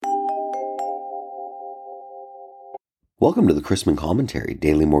Welcome to the Chrisman Commentary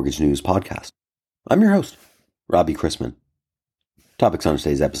Daily Mortgage News Podcast. I'm your host, Robbie Chrisman. Topics on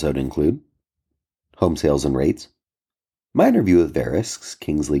today's episode include home sales and rates, my interview with Verisk's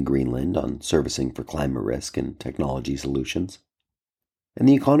Kingsley, Greenland on servicing for climate risk and technology solutions, and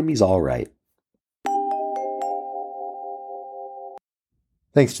the economy's all right.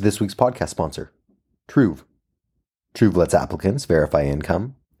 Thanks to this week's podcast sponsor, Truve. Truve lets applicants verify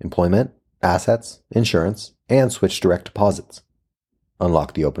income, employment, assets, insurance, and switch direct deposits.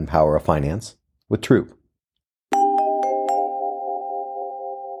 Unlock the open power of finance with Truve.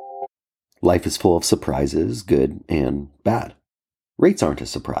 Life is full of surprises, good and bad. Rates aren't a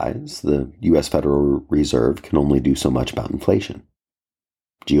surprise. The U.S. Federal Reserve can only do so much about inflation.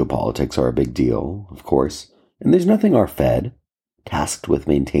 Geopolitics are a big deal, of course, and there's nothing our Fed, tasked with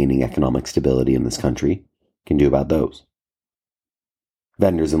maintaining economic stability in this country, can do about those.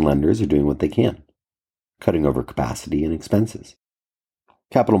 Vendors and lenders are doing what they can, cutting over capacity and expenses.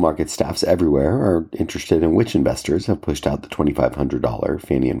 Capital market staffs everywhere are interested in which investors have pushed out the $2,500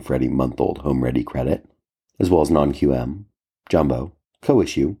 Fannie and Freddie month-old home-ready credit, as well as non-QM, jumbo,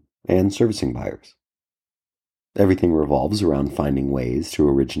 co-issue, and servicing buyers. Everything revolves around finding ways to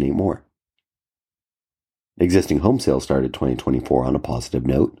originate more. Existing home sales started 2024 on a positive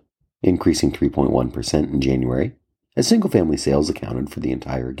note, increasing 3.1% in January, as single-family sales accounted for the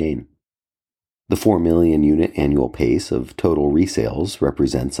entire gain. The 4 million unit annual pace of total resales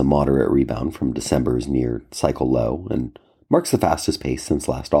represents a moderate rebound from December's near cycle low and marks the fastest pace since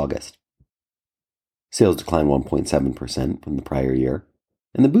last August. Sales declined 1.7% from the prior year,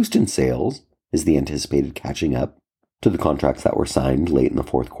 and the boost in sales is the anticipated catching up to the contracts that were signed late in the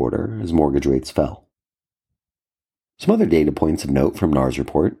fourth quarter as mortgage rates fell. Some other data points of note from NAR's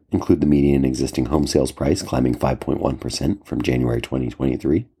report include the median existing home sales price climbing 5.1% from January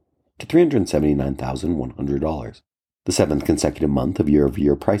 2023 to $379,100, the seventh consecutive month of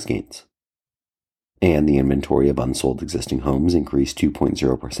year-over-year price gains. And the inventory of unsold existing homes increased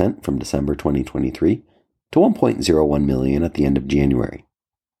 2.0% from December 2023 to 1.01 million at the end of January,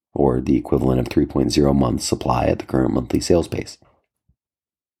 or the equivalent of 3.0 months supply at the current monthly sales pace.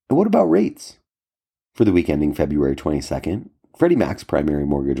 And what about rates? For the week ending February 22nd, Freddie Mac's primary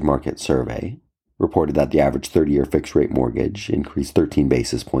mortgage market survey reported that the average 30-year fixed-rate mortgage increased 13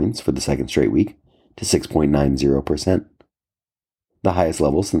 basis points for the second straight week to 6.90%, the highest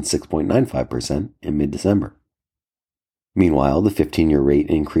level since 6.95% in mid-December. Meanwhile, the 15-year rate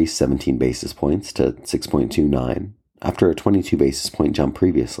increased 17 basis points to 6.29 after a 22 basis point jump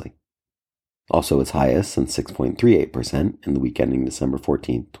previously, also its highest since 6.38% in the week ending December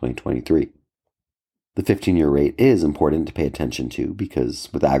 14, 2023. The 15-year rate is important to pay attention to because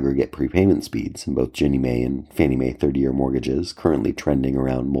with aggregate prepayment speeds in both Ginnie Mae and Fannie Mae 30-year mortgages currently trending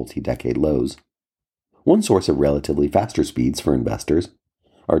around multi-decade lows, one source of relatively faster speeds for investors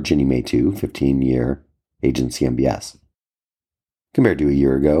are Ginnie Mae 2 15-year agency MBS. Compared to a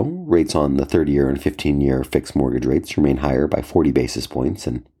year ago, rates on the 30-year and 15-year fixed mortgage rates remain higher by 40 basis points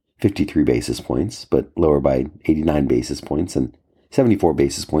and 53 basis points, but lower by 89 basis points and 74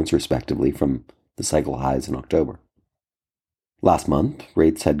 basis points respectively from the cycle highs in October. Last month,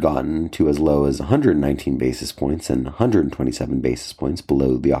 rates had gotten to as low as 119 basis points and 127 basis points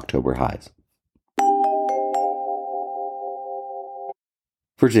below the October highs.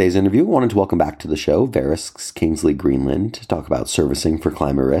 For today's interview, I wanted to welcome back to the show Verisk's Kingsley, Greenland to talk about servicing for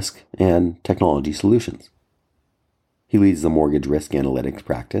climate risk and technology solutions. He leads the mortgage risk analytics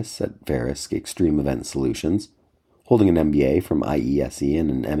practice at Verisk Extreme Event Solutions, holding an MBA from IESE and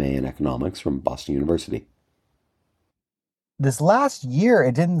an MA in economics from Boston University. This last year,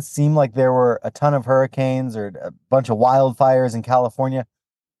 it didn't seem like there were a ton of hurricanes or a bunch of wildfires in California.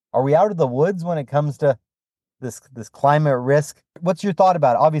 Are we out of the woods when it comes to this climate risk? What's your thought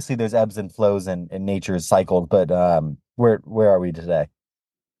about it? Obviously, there's ebbs and flows and nature is cycled, but where are we today?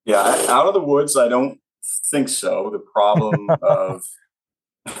 Yeah, out of the woods, I don't think so. The problem of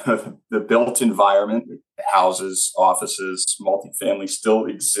the built environment, houses, offices, multifamily still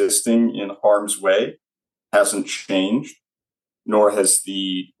existing in harm's way hasn't changed, nor has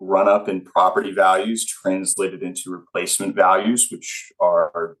the run-up in property values translated into replacement values, which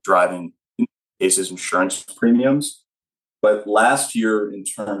are driving, in cases, insurance premiums. But last year, in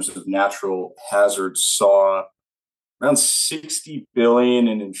terms of natural hazards, saw around $60 billion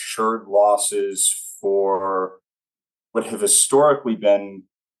in insured losses for what have historically been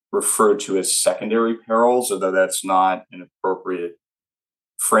referred to as secondary perils, although that's not an appropriate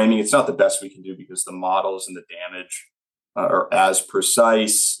framing. It's not the best we can do because the models and the damage are as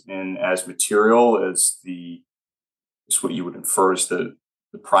precise and as material as what you would infer is the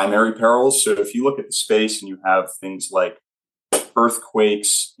the primary perils. So if you look at the space and you have things like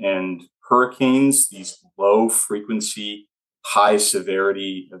earthquakes and hurricanes, these low frequency, high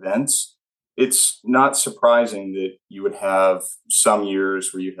severity events, it's not surprising that you would have some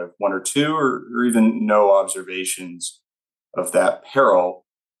years where you have one or two or even no observations of that peril.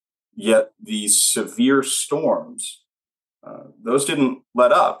 Yet these severe storms, those didn't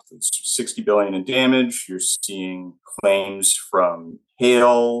let up. It's 60 billion in damage. You're seeing claims from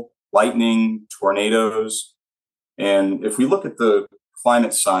hail, lightning, tornadoes. And if we look at the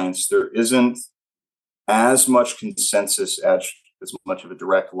climate science, there isn't as much consensus, as much of a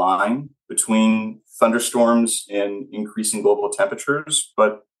direct line between thunderstorms and increasing global temperatures,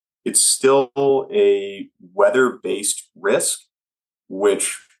 but it's still a weather-based risk,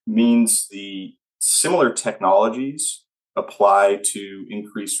 which means the similar technologies apply to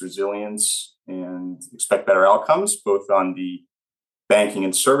increase resilience and expect better outcomes, both on the banking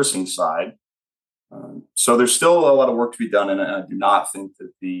and servicing side. So there's still a lot of work to be done, and I do not think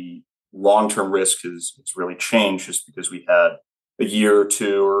that the long-term risk has really changed just because we had a year or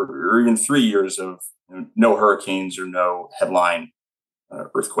two or even 3 years of no hurricanes or no headline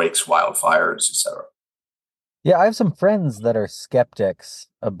earthquakes, wildfires, etc. Yeah, I have some friends that are skeptics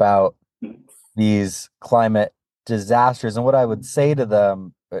about these climate disasters. And what I would say to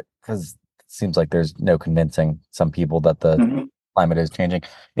them, because it seems like there's no convincing some people that the climate is changing,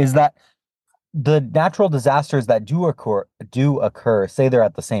 is that the natural disasters that do occur, say they're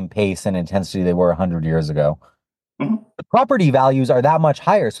at the same pace and intensity they were 100 years ago, the property values are that much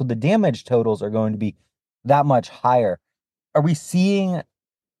higher. So the damage totals are going to be that much higher. Are we seeing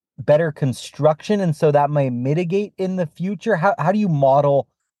better construction, and so that may mitigate in the future? How do you model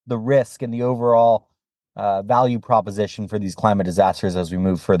the risk and the overall value proposition for these climate disasters as we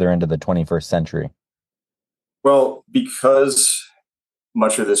move further into the 21st century? Well, because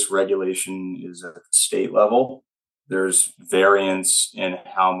much of this regulation is at the state level, there's variance in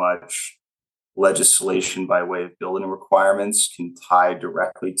how much legislation by way of building requirements can tie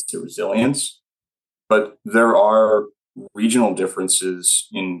directly to resilience. But there are regional differences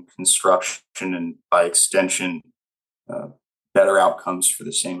in construction and, by extension, better outcomes for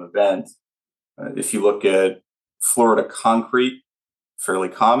the same event. If you look at Florida concrete, fairly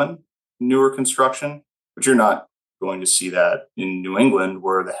common, newer construction, but you're not going to see that in New England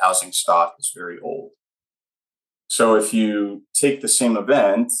where the housing stock is very old. So if you take the same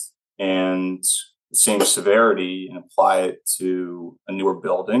event and the same severity and apply it to a newer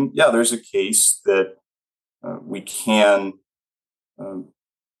building, yeah, there's a case that we can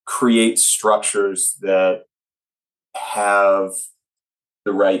create structures that have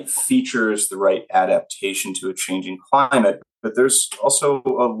the right features, the right adaptation to a changing climate. But there's also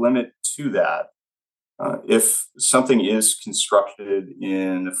a limit to that. If something is constructed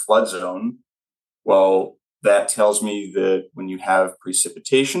in a flood zone, well, that tells me that when you have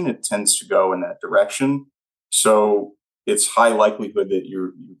precipitation, it tends to go in that direction. So it's high likelihood that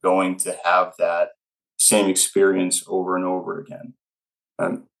you're going to have that same experience over and over again.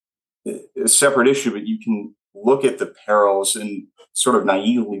 A separate issue, but you can look at the perils and sort of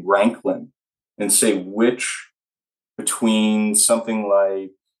naively rank them and say which between something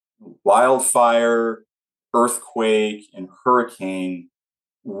like wildfire, earthquake, and hurricane,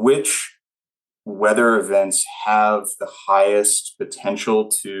 which weather events have the highest potential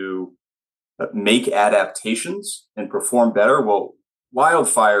to make adaptations and perform better? Well,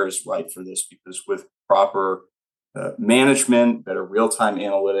 wildfire is right for this because with proper management, better real-time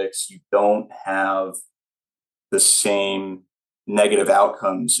analytics, you don't have the same negative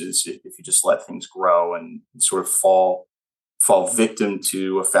outcomes as if you just let things grow and sort of fall victim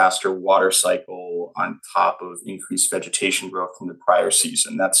to a faster water cycle on top of increased vegetation growth from the prior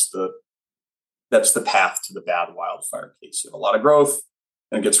season. That's the path to the bad wildfire case. You have a lot of growth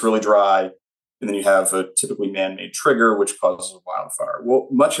and it gets really dry, and then you have a typically man-made trigger which causes a wildfire. Well,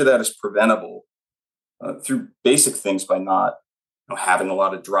 much of that is preventable through basic things by not having a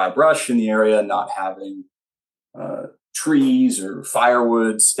lot of dry brush in the area, not having trees or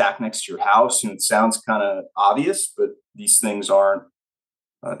firewood stacked next to your house. It sounds kind of obvious, but these things aren't.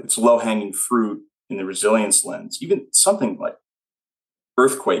 It's low-hanging fruit in the resilience lens. Even something like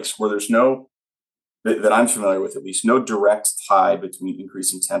earthquakes, where there's no, that I'm familiar with at least, no direct tie between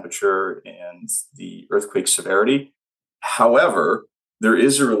increasing temperature and the earthquake severity. However, there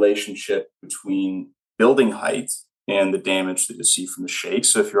is a relationship between building height and the damage that you see from the shake.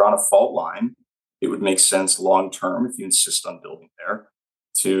 So if you're on a fault line, it would make sense long-term, if you insist on building there,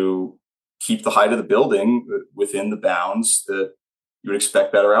 to keep the height of the building within the bounds that you would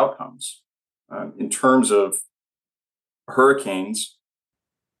expect better outcomes. In terms of hurricanes,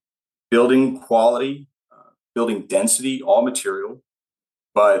 building quality, building density, all material,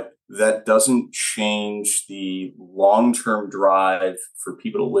 but that doesn't change the long-term drive for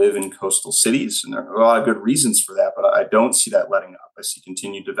people to live in coastal cities. And there are a lot of good reasons for that, but I don't see that letting up. I see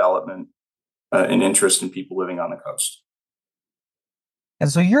continued development and interest in people living on the coast.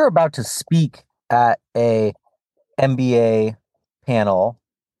 And so you're about to speak at a MBA panel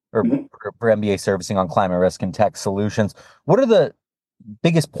or for MBA servicing on climate risk and tech solutions. What are the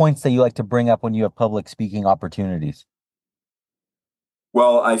biggest points that you like to bring up when you have public speaking opportunities?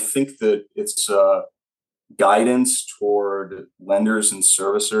 Well, I think that it's guidance toward lenders and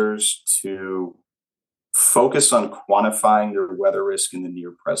servicers to focus on quantifying their weather risk in the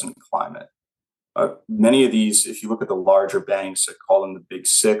near present climate. Many of these, if you look at the larger banks, I call them the big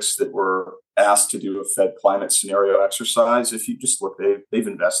six, that were asked to do a Fed climate scenario exercise. If you just look, they've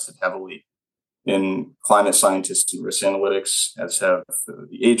invested heavily in climate scientists and risk analytics, as have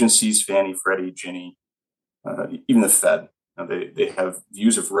the agencies, Fannie, Freddie, Ginnie, even the Fed. They have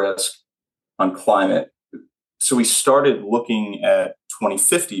views of risk on climate. So we started looking at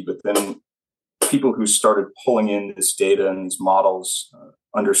 2050, but then people who started pulling in this data and these models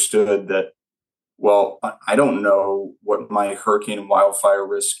understood that, well, I don't know what my hurricane and wildfire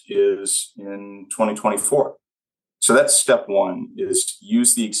risk is in 2024. So that's step one, is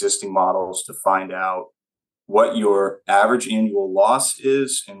use the existing models to find out what your average annual loss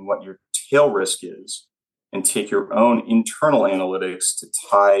is and what your tail risk is, and take your own internal analytics to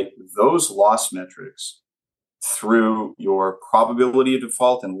tie those loss metrics through your probability of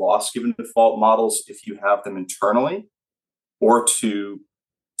default and loss given default models if you have them internally, or to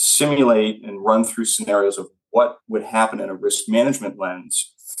simulate and run through scenarios of what would happen in a risk management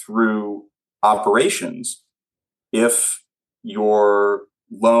lens through operations if your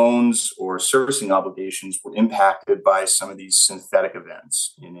loans or servicing obligations were impacted by some of these synthetic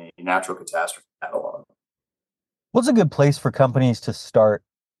events in a natural catastrophe catalog. What's a good place for companies to start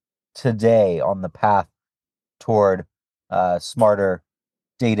today on the path toward smarter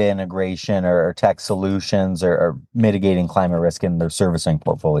data integration or tech solutions or mitigating climate risk in their servicing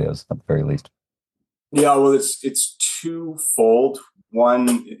portfolios at the very least? Yeah, well, it's twofold. One,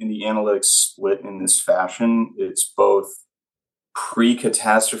 in the analytics split in this fashion, it's both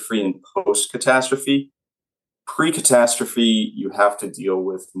pre-catastrophe and post-catastrophe. Pre-catastrophe, you have to deal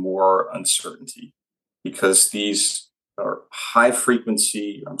with more uncertainty because these are high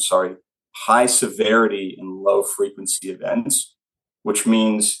severity and low frequency events, which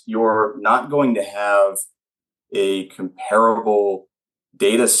means you're not going to have a comparable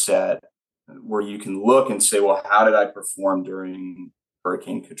data set where you can look and say, well, how did I perform during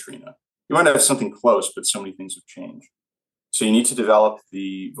Hurricane Katrina? You might have something close, but so many things have changed. So you need to develop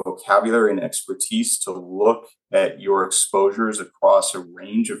the vocabulary and expertise to look at your exposures across a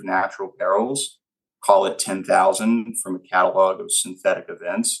range of natural perils, call it 10,000 from a catalog of synthetic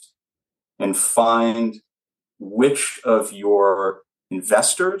events, and find which of your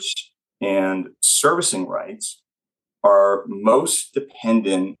investors and servicing rights are most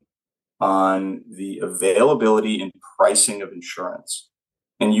dependent on the availability and pricing of insurance.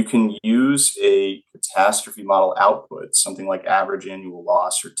 And you can use a catastrophe model output, something like average annual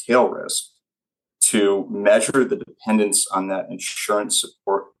loss or tail risk, to measure the dependence on that insurance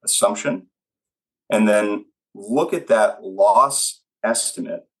support assumption, and then look at that loss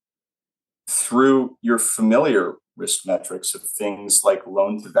estimate through your familiar risk metrics of things like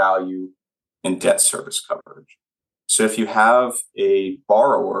loan to value and debt service coverage. So if you have a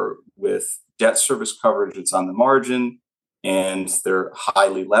borrower with debt service coverage that's on the margin and they're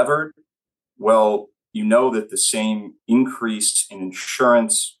highly levered, well, you know that the same increase in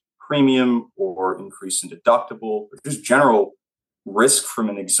insurance premium or increase in deductible or just general risk from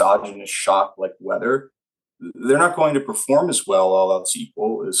an exogenous shock like weather, they're not going to perform as well, all else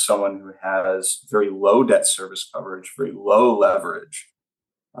equal, as someone who has very low debt service coverage, very low leverage,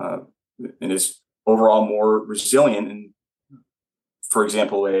 and is overall more resilient in, for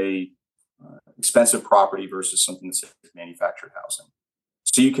example, a expensive property versus something that's manufactured housing.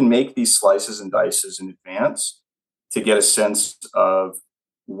 So you can make these slices and dices in advance to get a sense of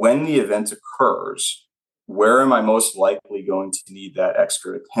when the event occurs, where am I most likely going to need that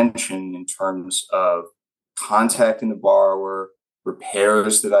extra attention in terms of contacting the borrower,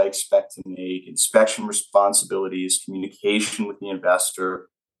 repairs that I expect to make, inspection responsibilities, communication with the investor.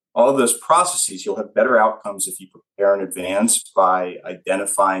 All of those processes, you'll have better outcomes if you prepare in advance by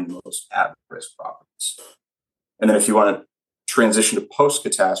identifying the most at-risk properties. And then if you want to transition to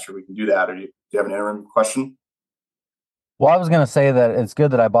post-catastrophe, we can do that. Or do you have an interim question? Well, I was going to say that it's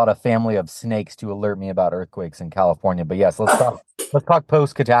good that I bought a family of snakes to alert me about earthquakes in California. But yes, let's Let's talk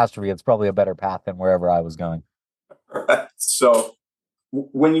post-catastrophe. It's probably a better path than wherever I was going. So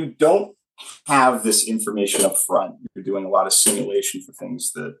when you don't have this information up front, you're doing a lot of simulation for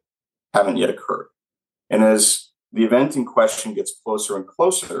things that haven't yet occurred. And as the event in question gets closer and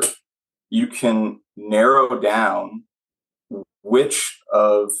closer, you can narrow down which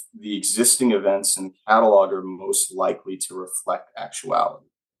of the existing events in the catalog are most likely to reflect actuality.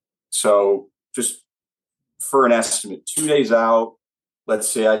 So just for an estimate, 2 days out, let's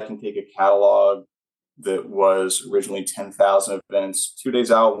say I can take a catalog that was originally 10,000 events, 2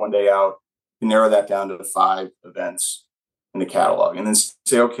 days out, 1 day out, and narrow that down to 5 events in the catalog. And then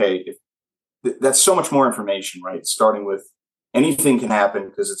say, okay, that's so much more information, right? Starting with anything can happen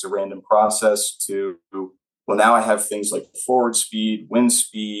because it's a random process to, well, now I have things like forward speed, wind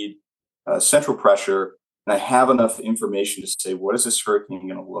speed, central pressure, and I have enough information to say, what is this hurricane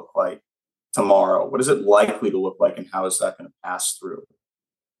going to look like tomorrow? What is it likely to look like, and how is that going to pass through?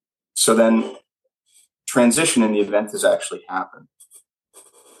 So then transition in the event has actually happened.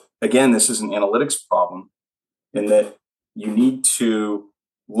 Again, this is an analytics problem in that you need to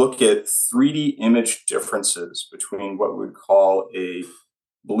look at 3D image differences between what we would call a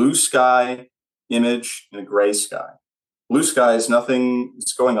blue sky image and a gray sky. Blue sky is nothing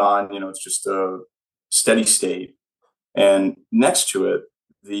that's going on, it's just a steady state. And next to it,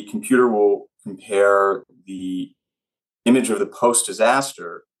 the computer will compare the image of the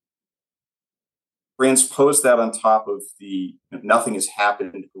post-disaster, transpose that on top of the nothing has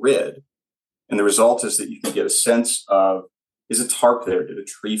happened grid. And the result is that you can get a sense of, is a tarp there? Did a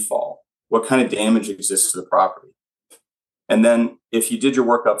tree fall? What kind of damage exists to the property? And then if you did your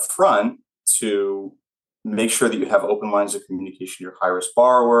work up front to make sure that you have open lines of communication to your high-risk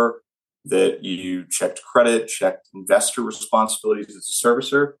borrower, that you checked credit, checked investor responsibilities as a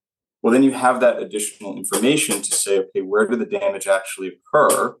servicer, well, then you have that additional information to say, okay, where did the damage actually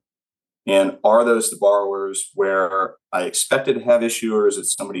occur? And are those the borrowers where I expected to have issue, or is it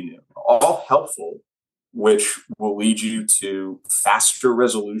somebody new? All helpful, which will lead you to faster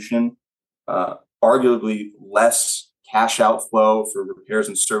resolution, arguably less cash outflow for repairs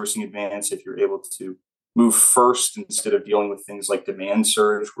and servicing advance if you're able to move first instead of dealing with things like demand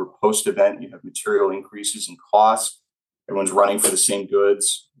surge, where post-event you have material increases in costs. Everyone's running for the same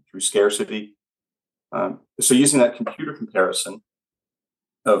goods through scarcity. So using that computer comparison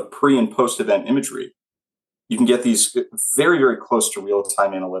of pre and post-event imagery, you can get these very, very close to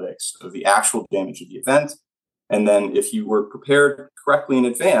real-time analytics of the actual damage of the event. And then if you were prepared correctly in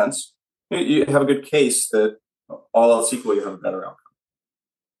advance, you have a good case that all else equal, you have a better outcome.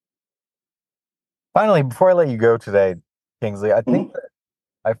 Finally, before I let you go today, Kingsley, I think that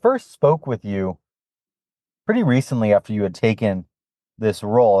I first spoke with you pretty recently after you had taken this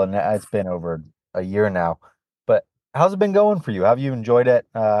role, and it's been over a year now. But how's it been going for you? Have you enjoyed it?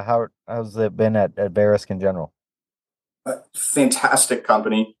 How's it been at Verisk in general? Fantastic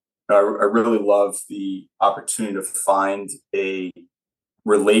company. I really love the opportunity to find a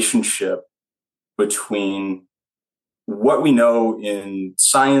relationship between what we know in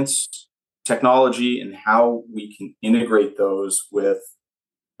science, technology, and how we can integrate those with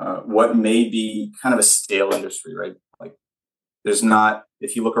what may be kind of a stale industry, right? Like there's not,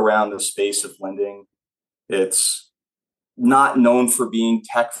 if you look around the space of lending, it's not known for being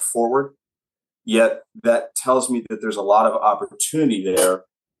tech forward. Yet that tells me that there's a lot of opportunity there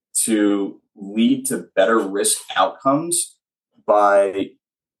to lead to better risk outcomes by,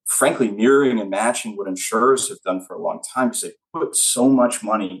 frankly, mirroring and matching what insurers have done for a long time, because they put so much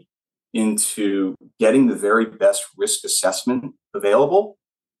money into getting the very best risk assessment available.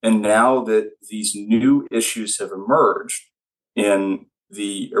 And now that these new issues have emerged in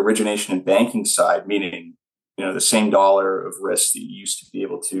the origination and banking side, meaning the same dollar of risk that you used to be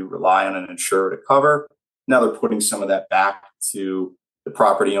able to rely on an insurer to cover, now they're putting some of that back to the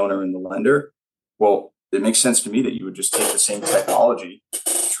property owner and the lender. Well, it makes sense to me that you would just take the same technology,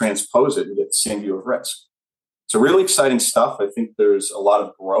 transpose it, and get the same view of risk. So really exciting stuff. I think there's a lot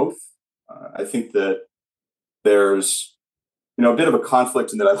of growth. I think that there's a bit of a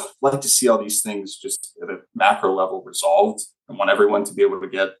conflict in that I'd like to see all these things just at a macro level resolved. I want everyone to be able to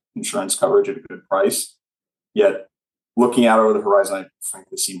get insurance coverage at a good price. Yet looking out over the horizon, I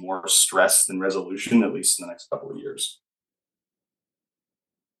frankly see more stress than resolution, at least in the next couple of years.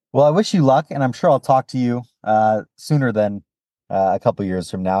 Well, I wish you luck, and I'm sure I'll talk to you sooner than a couple of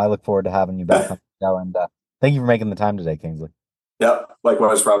years from now. I look forward to having you back on the show, and thank you for making the time today, Kingsley. Yeah,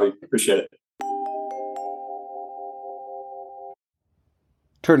 likewise, Robbie. Appreciate it.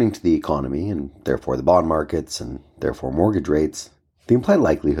 Turning to the economy, and therefore the bond markets, and therefore mortgage rates, The implied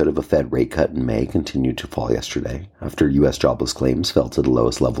likelihood of a Fed rate cut in May continued to fall yesterday after U.S. jobless claims fell to the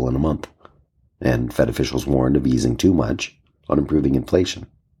lowest level in a month, and Fed officials warned of easing too much on improving inflation.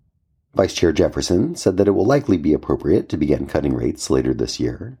 Vice Chair Jefferson said that it will likely be appropriate to begin cutting rates later this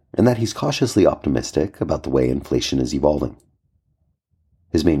year, and that he's cautiously optimistic about the way inflation is evolving.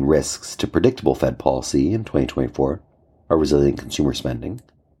 His main risks to predictable Fed policy in 2024 are resilient consumer spending,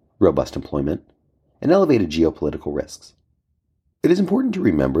 robust employment, and elevated geopolitical risks. It is important to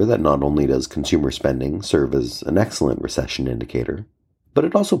remember that not only does consumer spending serve as an excellent recession indicator, but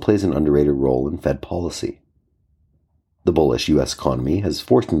it also plays an underrated role in Fed policy. The bullish U.S. economy has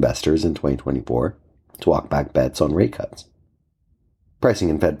forced investors in 2024 to walk back bets on rate cuts. Pricing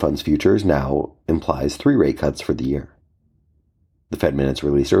in Fed funds futures now implies 3 rate cuts for the year. The Fed minutes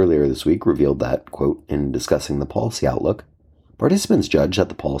released earlier this week revealed that, quote, in discussing the policy outlook, participants judged that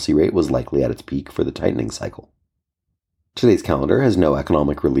the policy rate was likely at its peak for the tightening cycle. Today's calendar has no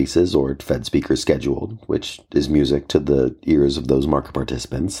economic releases or Fed speakers scheduled, which is music to the ears of those market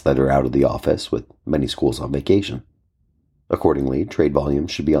participants that are out of the office with many schools on vacation. Accordingly, trade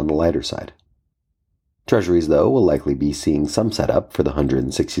volumes should be on the lighter side. Treasuries, though, will likely be seeing some setup for the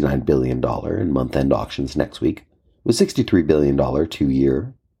 $169 billion in month-end auctions next week, with $63 billion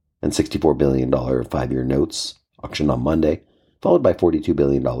 2-year and $64 billion 5-year notes auctioned on Monday, followed by $42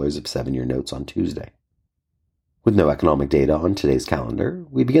 billion of 7-year notes on Tuesday. With no economic data on today's calendar,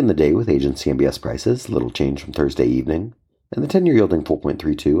 we begin the day with agency MBS prices, little change from Thursday evening, and the 10-year yielding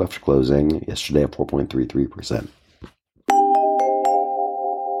 4.32 after closing yesterday at 4.33%.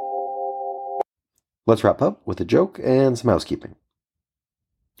 Let's wrap up with a joke and some housekeeping.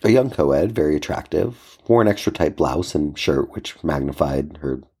 A young co-ed, very attractive, wore an extra tight blouse and shirt which magnified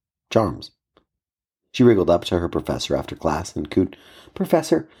her charms. She wriggled up to her professor after class and cooed,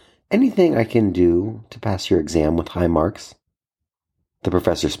 "Professor, anything I can do to pass your exam with high marks?" The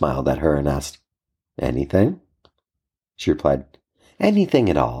professor smiled at her and asked, "Anything?" She replied, "Anything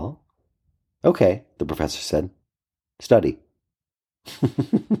at all." "Okay," the professor said. "Study."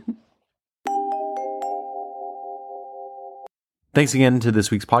 Thanks again to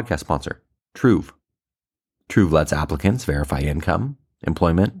this week's podcast sponsor, Truve. Truve lets applicants verify income,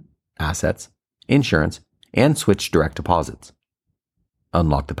 employment, assets, insurance, and switch direct deposits.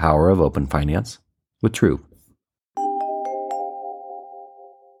 Unlock the power of open finance with Truve.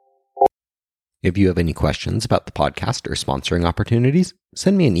 If you have any questions about the podcast or sponsoring opportunities,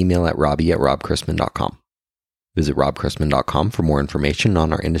 send me an email at robbie@robchrisman.com. Visit robchrisman.com for more information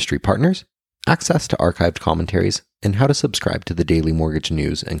on our industry partners, access to archived commentaries, and how to subscribe to the daily mortgage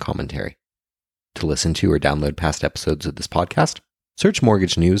news and commentary. To listen to or download past episodes of this podcast, search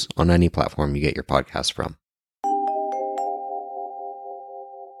Mortgage News on any platform you get your podcasts from.